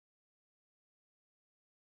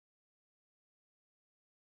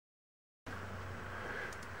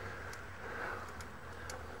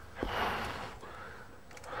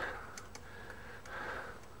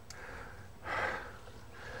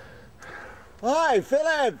Hi,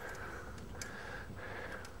 Philip!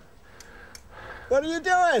 What are you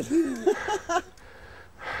doing?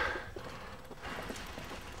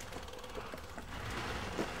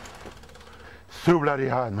 It's too bloody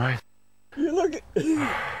hard, mate. You look at...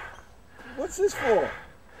 What's this for?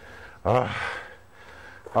 I've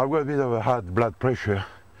got a bit of a high blood pressure.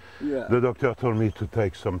 Yeah. The doctor told me to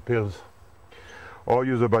take some pills or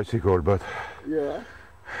use a bicycle, but Yeah.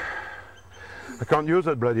 I can't use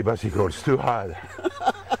that bloody bicycle. It's too hard.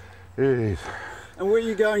 It is. And where are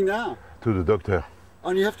you going now? To the doctor.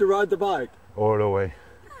 And you have to ride the bike. All the way.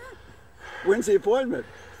 When's the appointment?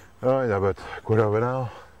 Oh, in about quarter of an hour,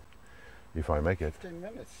 if I make it. 10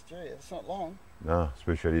 minutes. Gee, it's not long. No,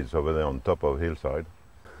 especially it's over there on top of hillside.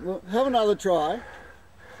 Well, have another try.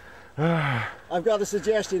 I've got a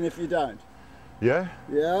suggestion if you don't. Yeah?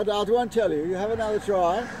 Yeah, I won't tell you. You have another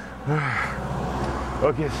try.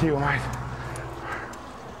 Okay, see you, mate.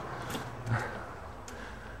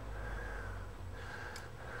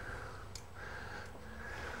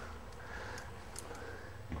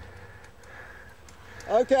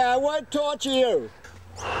 Okay, I won't torture you.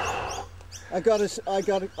 I'm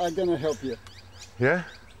gonna help you. Yeah?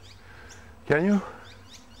 Can you?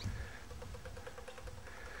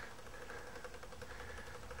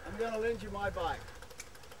 I'm gonna lend you my bike.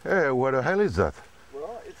 Hey, what the hell is that?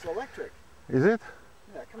 Well, it's electric. Is it?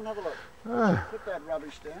 Yeah, come and have a look. Ah. Put that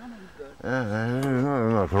rubbish down and... No,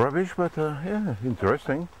 not rubbish, but yeah,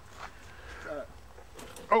 interesting.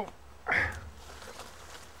 Oh!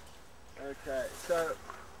 Okay, so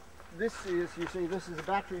this is, you see, this is a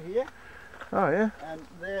battery here, Oh, yeah? and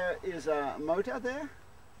there is a motor there.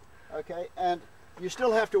 Okay, and you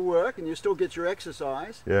still have to work and you still get your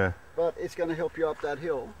exercise, Yeah. but it's going to help you up that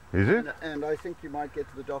hill. Is it? And I think you might get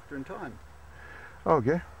to the doctor in time.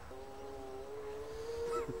 Okay.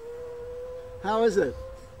 How is it?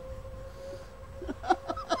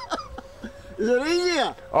 Is it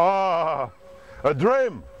easier? Ah, a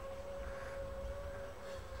dream!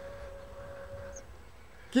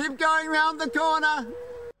 Keep going round the corner.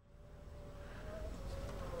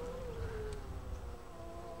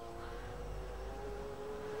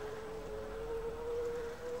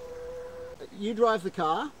 You drive the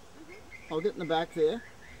car. I'll get in the back there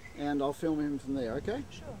and I'll film him from there, okay?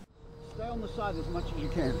 Sure. Stay on the side as much as you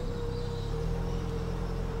can.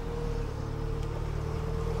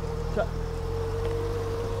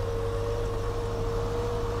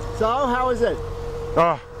 So how is it?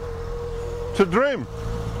 Ah, it's a dream!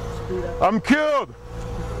 Speed up. I'm cured!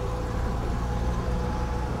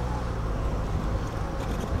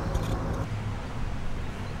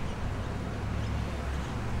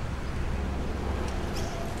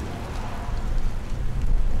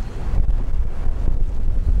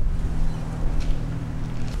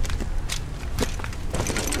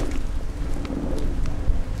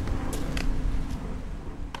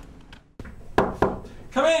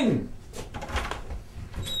 Come in!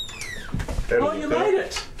 Oh, you made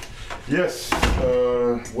it! Yes,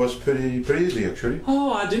 was pretty easy actually.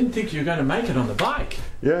 Oh, I didn't think you were going to make it on the bike.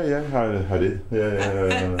 Yeah, I did.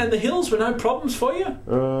 Yeah. And the hills were no problems for you?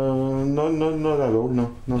 No, not at all.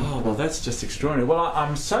 No. Oh, well, that's just extraordinary. Well,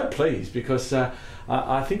 I'm so pleased because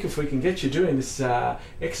I think if we can get you doing this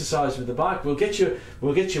exercise with the bike, we'll get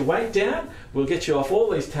your weight down, we'll get you off all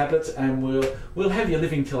these tablets, and we'll have you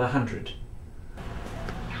living till 100.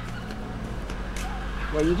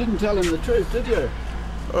 Well, you didn't tell him the truth, did you?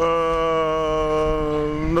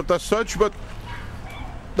 Not as such, but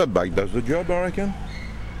that bike does the job, I reckon.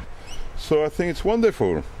 So I think it's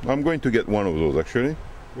wonderful. I'm going to get one of those actually.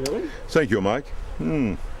 Really? Thank you, Mike.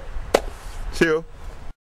 See you.